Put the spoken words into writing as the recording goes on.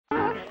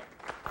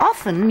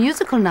Often,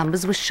 musical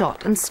numbers were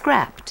shot and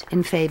scrapped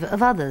in favour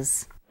of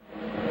others.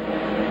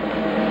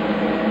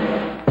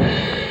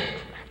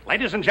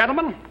 Ladies and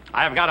gentlemen,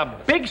 I've got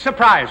a big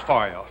surprise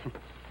for you. In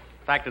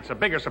fact, it's a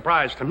bigger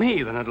surprise to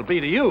me than it'll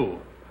be to you.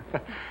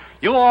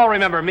 You all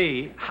remember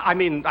me. I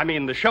mean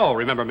the show,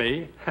 remember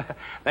me.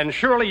 Then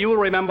surely you'll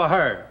remember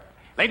her.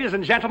 Ladies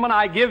and gentlemen,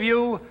 I give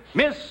you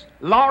Miss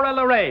Laura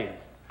Lorraine.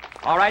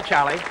 All right,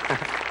 Charlie,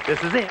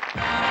 this is it.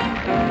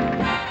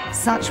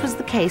 Such was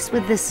the case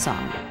with this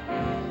song.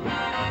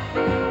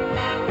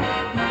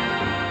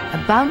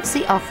 A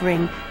bouncy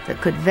offering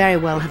that could very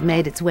well have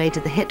made its way to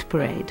the hit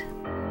parade.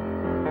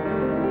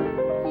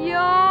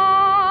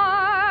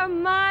 You're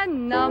my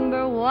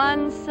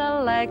 #1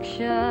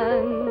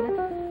 selection,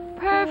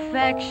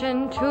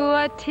 perfection to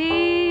a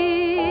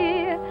T.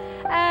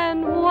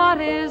 And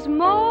what is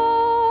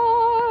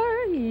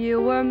more,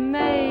 you were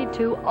made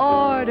to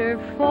order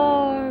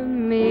for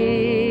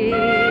me.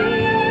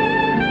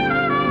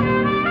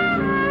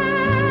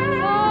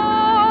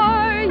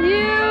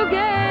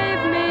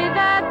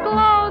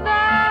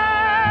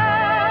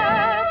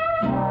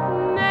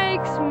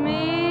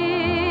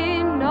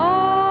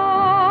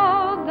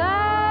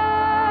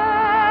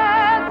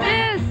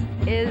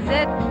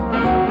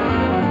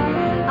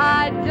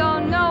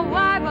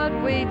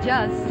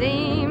 Just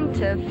seemed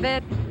to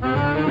fit.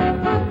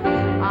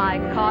 I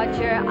caught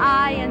your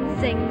eye and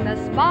sing, the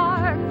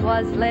spark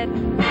was lit.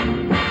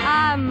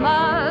 I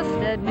must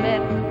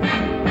admit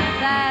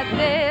that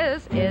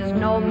this is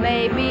no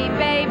maybe,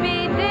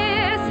 baby,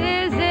 this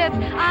is it.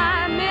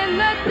 I'm in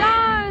the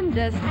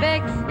darndest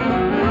fix.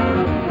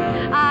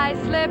 I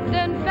slipped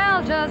and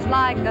fell just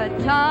like a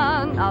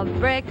ton of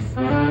bricks.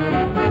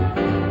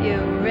 You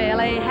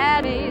really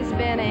had me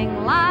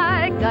spinning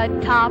like a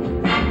top.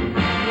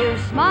 You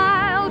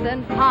smiled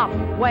and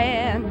popped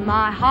when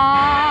my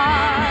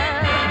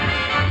heart,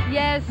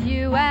 yes,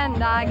 you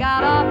and I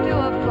got off to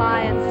a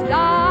flying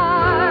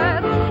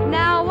start.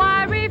 Now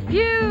I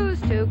refuse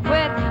to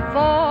quit,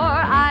 for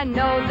I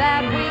know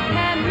that we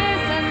can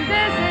miss, and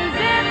this is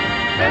it.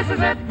 This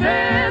is it,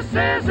 this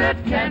is it,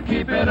 can't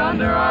keep it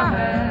under our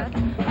hat.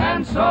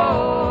 And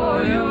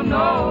so you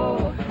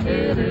know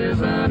it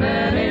isn't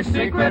any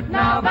secret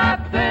now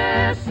that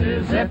this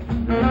is it.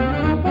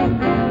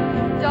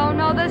 Don't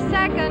know the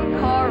second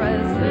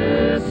chorus.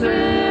 This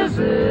is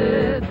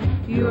it.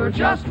 You're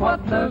just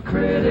what the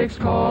critics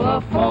call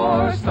a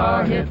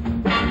 4-star hit.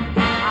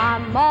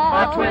 I'm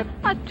all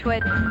a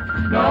twit.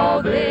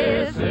 No,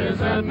 this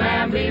isn't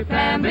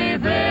namby-pamby.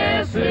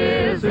 This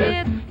is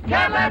it.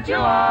 Can't let you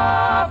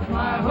off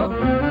my hook.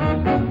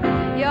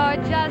 You're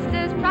just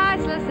as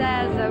priceless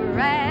as a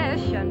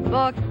ration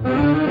book.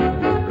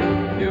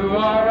 You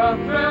are a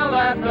thrill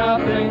that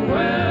nothing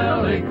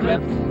will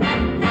eclipse.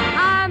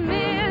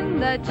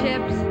 The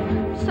chips,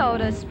 so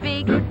to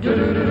speak.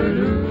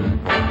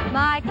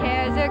 My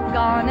cares are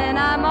gone and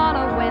I'm on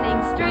a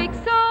winning streak,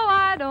 so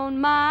I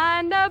don't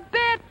mind a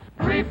bit.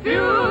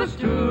 Refuse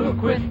to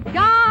quit.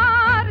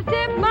 Gotta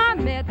tip my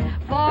mitt,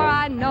 for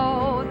I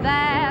know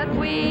that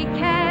we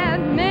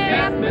can miss.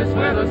 Can't miss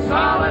with a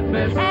solid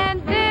miss.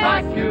 And this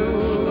like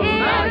you,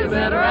 now you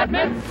better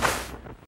admit.